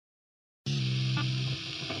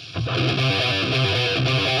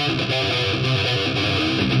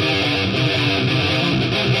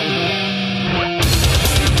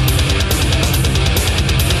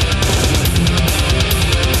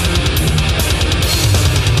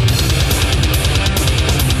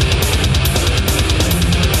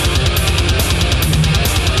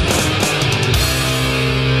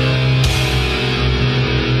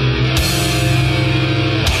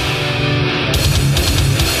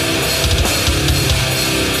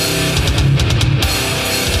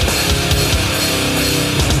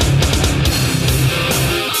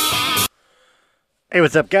Hey,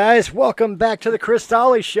 what's up, guys? Welcome back to the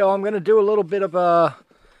Stolle Show. I'm going to do a little bit of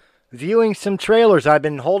viewing some trailers. I've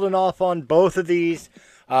been holding off on both of these.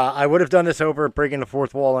 I would have done this over at Breaking the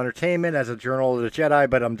Fourth Wall Entertainment as a Journal of the Jedi,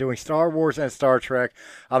 but I'm doing Star Wars and Star Trek.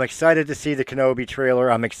 I'm excited to see the Kenobi trailer.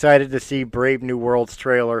 I'm excited to see Brave New Worlds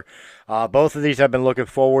trailer. Both of these I've been looking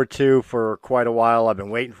forward to for quite a while. I've been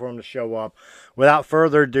waiting for them to show up. Without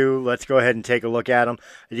further ado, let's go ahead and take a look at them.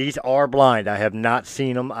 These are blind. I have not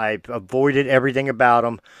seen them. I've avoided everything about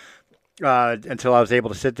them until I was able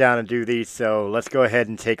to sit down and do these. So let's go ahead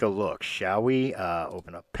and take a look, shall we?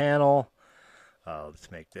 Open up panel.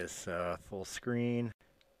 Let's make this full screen.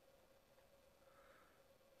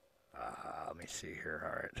 Let me see here.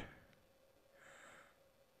 All right.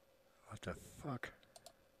 What the fuck?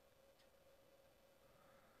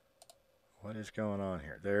 What is going on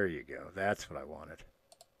here? There you go. That's what I wanted.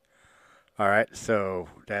 All right, so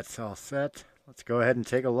that's all set. Let's go ahead and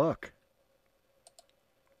take a look.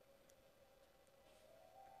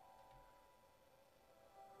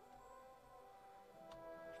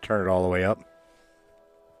 Turn it all the way up.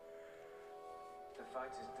 The fight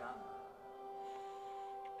is done.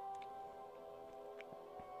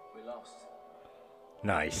 We lost.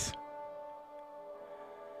 Nice.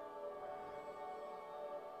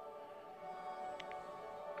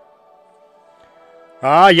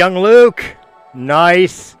 Young Luke.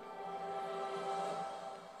 Nice.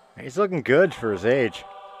 He's looking good for his age.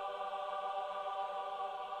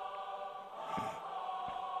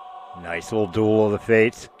 Nice little duel of the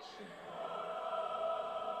fates. To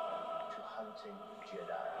hunting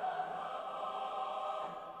Jedi.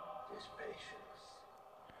 This patience.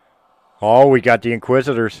 Oh, we got the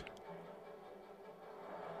Inquisitors.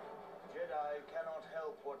 Jedi cannot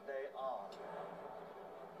help what they are.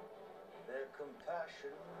 Their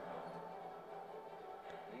compassion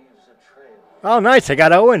leaves a trail. Oh, nice. I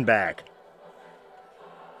got Owen back.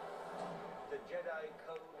 The Jedi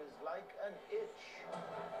code is like an itch.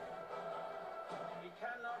 He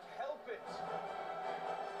cannot help it.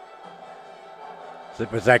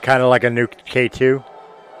 Was that kind of like a new K2?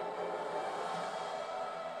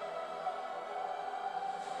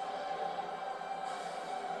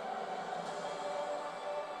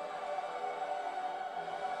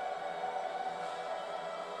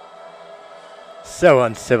 So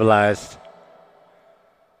uncivilized.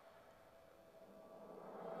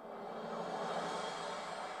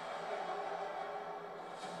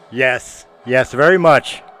 Yes. Yes, very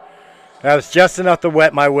much. That was just enough to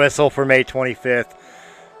wet my whistle for May 25th.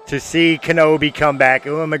 To see Kenobi come back,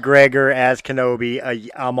 Ewan McGregor as Kenobi,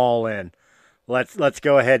 I'm all in. Let's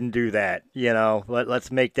go ahead and do that. You know,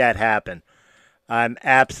 let's make that happen. I'm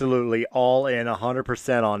absolutely all in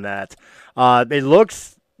 100% on that. It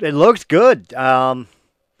looks good. I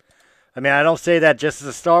mean, I don't say that just as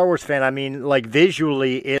a Star Wars fan. I mean, like,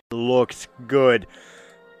 visually, it looks good.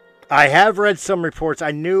 I have read some reports.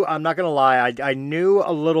 I'm not going to lie, I knew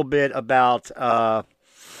a little bit about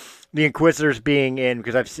the Inquisitors being in,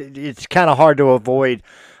 because it's kind of hard to avoid.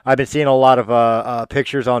 I've been seeing a lot of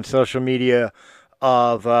pictures on social media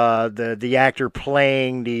of the actor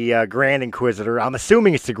playing the Grand Inquisitor. I'm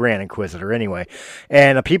assuming it's the Grand Inquisitor anyway.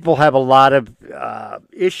 And people have a lot of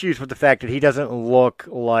issues with the fact that he doesn't look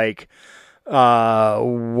like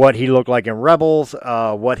what he looked like in Rebels,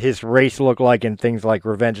 what his race looked like in things like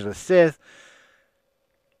Revenge of the Sith.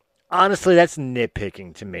 Honestly, that's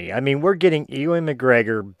nitpicking to me. I mean, we're getting Ewan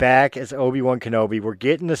McGregor back as Obi-Wan Kenobi. We're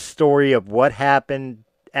getting the story of what happened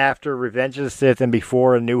after Revenge of the Sith and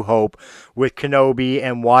before A New Hope with Kenobi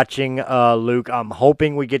and watching Luke. I'm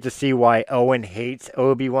hoping we get to see why Owen hates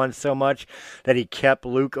Obi-Wan so much, that he kept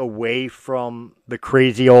Luke away from the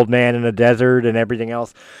crazy old man in the desert and everything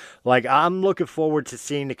else. Like, I'm looking forward to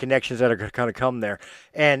seeing the connections that are going to come there.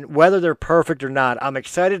 And whether they're perfect or not, I'm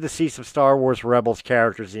excited to see some Star Wars Rebels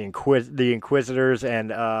characters, the Inquisitors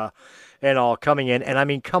and all coming in. And, I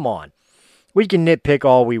mean, come on. We can nitpick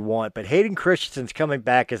all we want, but Hayden Christensen's coming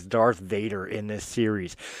back as Darth Vader in this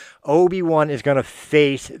series. Obi-Wan is going to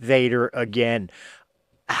face Vader again.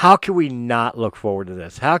 how can we not look forward to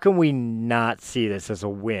this? How can we not see this as a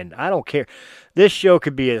win? I don't care. This show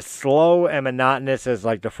could be as slow and monotonous as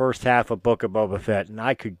like the first half of Book of Boba Fett, and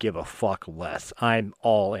I could give a fuck less. I'm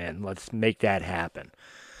all in. Let's make that happen.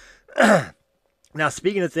 Now,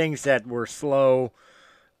 speaking of things that were slow,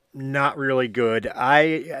 not really good,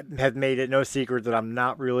 I have made it no secret that I'm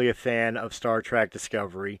not really a fan of Star Trek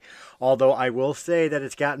Discovery. Although I will say that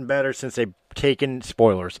it's gotten better since they've taken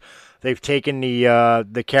spoilers. They've taken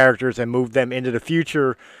the characters and moved them into the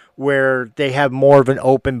future, where they have more of an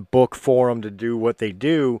open book for them to do what they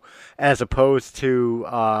do, as opposed to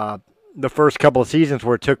the first couple of seasons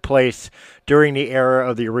where it took place during the era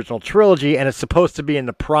of the original trilogy, and it's supposed to be in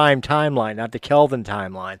the prime timeline, not the Kelvin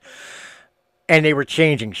timeline. And they were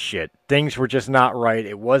changing shit. Things were just not right.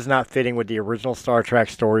 It was not fitting with the original Star Trek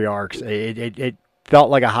story arcs. It felt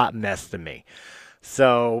like a hot mess to me.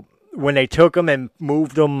 So when they took them and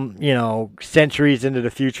moved them, centuries into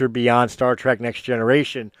the future beyond Star Trek Next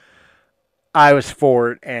Generation, I was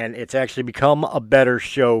for it, and it's actually become a better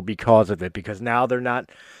show because of it, because now they're not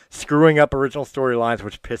screwing up original storylines,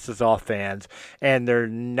 which pisses off fans, and they're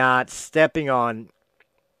not stepping on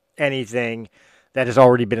anything that has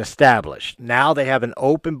already been established. Now they have an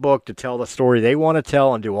open book to tell the story they want to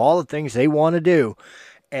tell and do all the things they want to do,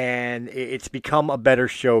 and it's become a better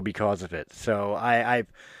show because of it. So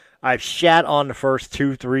I've shat on the first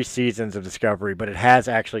 2-3 seasons of Discovery, but it has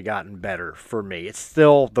actually gotten better for me. It's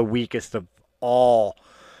still the weakest of all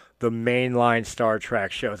the mainline Star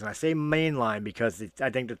Trek shows. And I say mainline because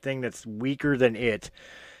I think the thing that's weaker than it,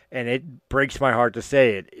 and it breaks my heart to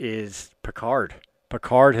say it, is Picard.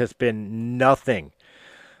 Picard has been nothing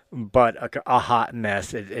but a hot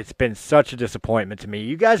mess. It's been such a disappointment to me.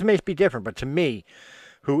 You guys may be different, but to me,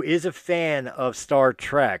 who is a fan of Star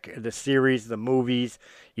Trek, the series, the movies,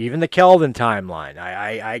 even the Kelvin timeline,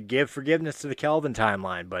 I give forgiveness to the Kelvin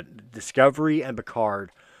timeline, but Discovery and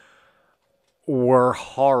Picard were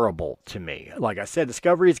horrible to me. Like I said,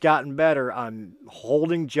 Discovery's gotten better. I'm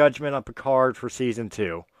holding judgment on Picard for season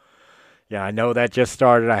 2. Yeah, I know that just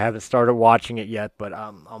started. I haven't started watching it yet, but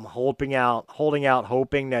I'm holding out,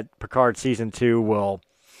 hoping that Picard season 2 will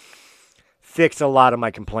fix a lot of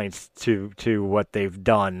my complaints to what they've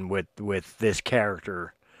done with this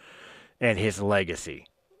character and his legacy.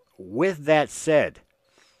 With that said,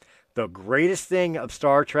 the greatest thing of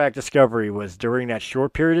Star Trek Discovery was during that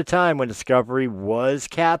short period of time when Discovery was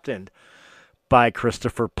captained by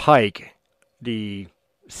Christopher Pike, the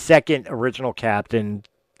second original captain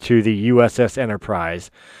to the USS Enterprise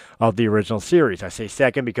of the original series. I say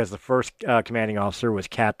second because the first commanding officer was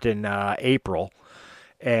Captain April,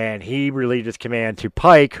 and he relieved his command to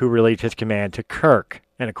Pike, who relieved his command to Kirk.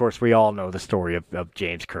 And of course, we all know the story of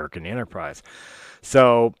James Kirk and the Enterprise.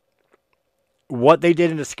 So, what they did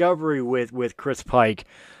in Discovery with Chris Pike,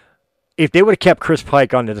 if they would have kept Chris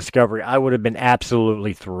Pike on the Discovery, I would have been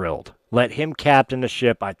absolutely thrilled. Let him captain the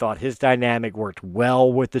ship. I thought his dynamic worked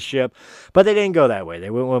well with the ship, but they didn't go that way. They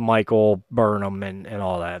went with Michael Burnham and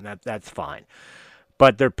all that, and that's fine.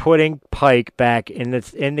 But they're putting Pike back in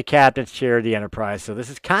the captain's chair of the Enterprise. So this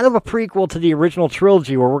is kind of a prequel to the original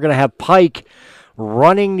trilogy, where we're going to have Pike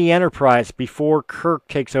running the Enterprise before Kirk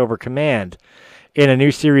takes over command in a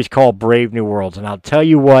new series called Brave New Worlds. And I'll tell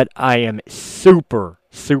you what, I am super,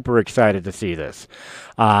 super excited to see this.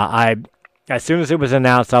 As soon as it was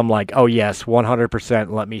announced, I'm like, oh yes,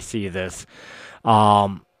 100%, let me see this.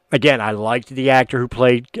 Again, I liked the actor who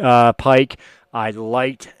played Pike. I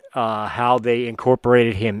liked how they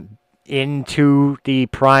incorporated him into the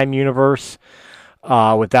Prime universe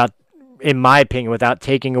without, in my opinion, without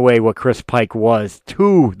taking away what Chris Pike was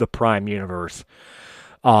to the Prime universe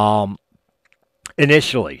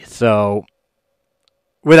initially. So,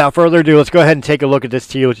 without further ado, let's go ahead and take a look at this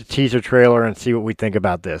teaser trailer and see what we think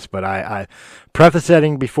about this. But I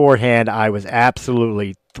prefacing beforehand, I was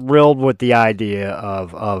absolutely thrilled with the idea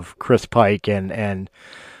of Chris Pike and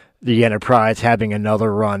the Enterprise having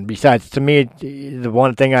another run. Besides, to me,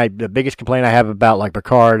 the biggest complaint I have about like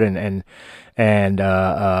Picard and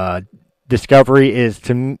Discovery is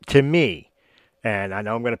to me. And I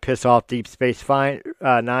know I'm going to piss off Deep Space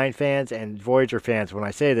Nine fans and Voyager fans when I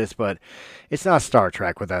say this, but it's not Star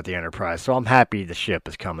Trek without the Enterprise, so I'm happy the ship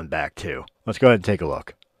is coming back too. Let's go ahead and take a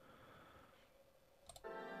look.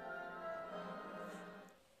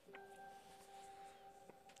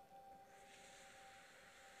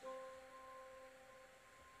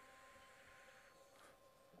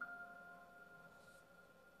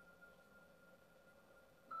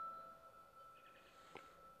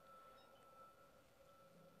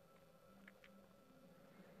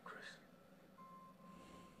 Chris,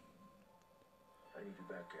 I need you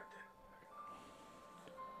back, Captain.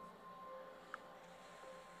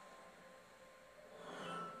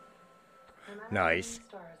 Nice.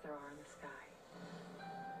 Stars there are in the sky.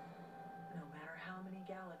 No matter how many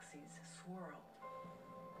galaxies swirl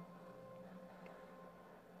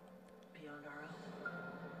beyond our own.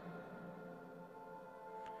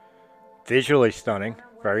 Visually stunning.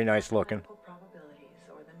 Very nice looking. Probabilities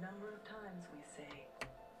or the number of times we say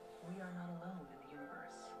we are not alone in the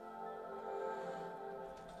universe.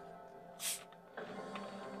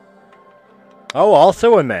 Oh,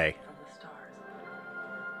 also in May. From the stars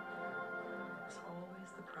is always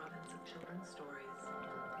the province of children's stories.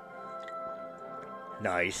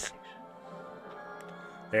 Nice.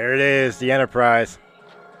 There it is, the Enterprise.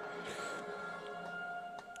 It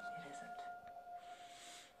isn't.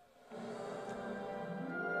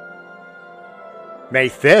 May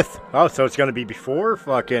 5th. Oh, so it's going to be before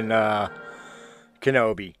fucking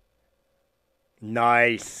Kenobi.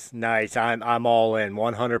 Nice. I'm all in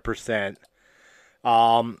 100%.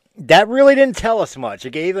 That really didn't tell us much.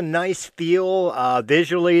 It gave a nice feel.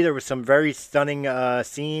 Visually, there was some very stunning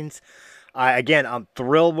scenes. I'm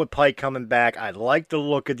thrilled with Pike coming back. I like the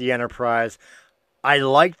look of the Enterprise. I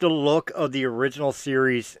like the look of the original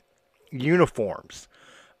series uniforms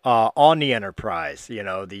on the Enterprise. You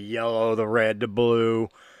know, the yellow, the red, the blue.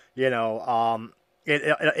 You know,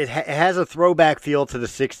 it has a throwback feel to the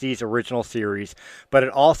 60s original series, but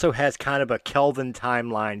it also has kind of a Kelvin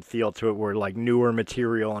timeline feel to it, where like newer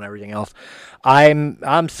material and everything else.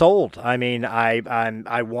 I'm sold. I mean,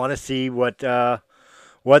 I want to see what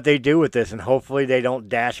they do with this, and hopefully they don't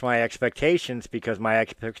dash my expectations, because my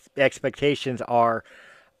expectations are,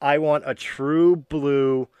 I want a true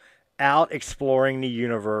blue, out exploring the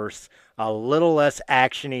universe, a little less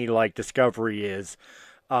actiony like Discovery is.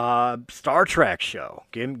 Star Trek show.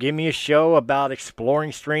 Give me a show about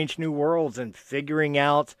exploring strange new worlds and figuring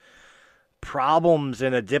out problems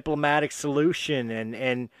and a diplomatic solution,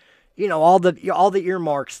 and you know, all the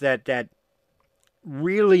earmarks that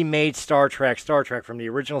really made Star Trek from the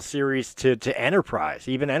original series to Enterprise,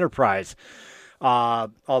 even Enterprise.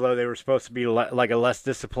 Although they were supposed to be like a less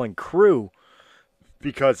disciplined crew,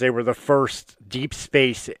 because they were the first deep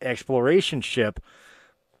space exploration ship,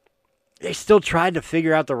 they still tried to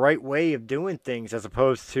figure out the right way of doing things, as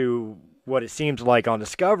opposed to what it seems like on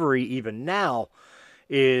Discovery, even now,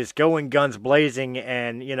 is going guns blazing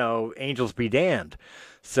and, you know, angels be damned.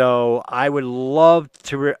 So I would love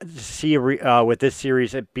to see with this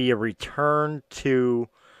series it be a return to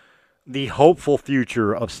the hopeful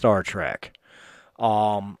future of Star Trek.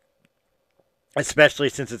 Especially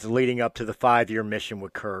since it's leading up to the 5-year mission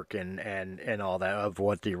with Kirk and all that of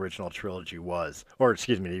what the original trilogy was. Or,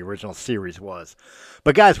 excuse me, the original series was.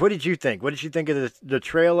 But, guys, what did you think? What did you think of the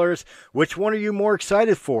trailers? Which one are you more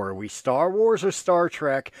excited for? Are we Star Wars or Star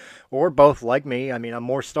Trek? Or both, like me. I mean, I'm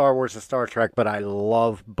more Star Wars than Star Trek, but I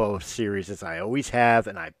love both series, as I always have,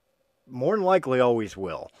 and I more than likely always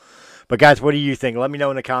will. But guys, what do you think? Let me know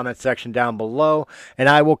in the comments section down below, and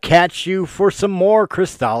I will catch you for some more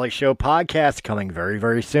Chris Stolle Show podcasts coming very,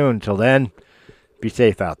 very soon. Till then, be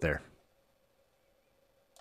safe out there.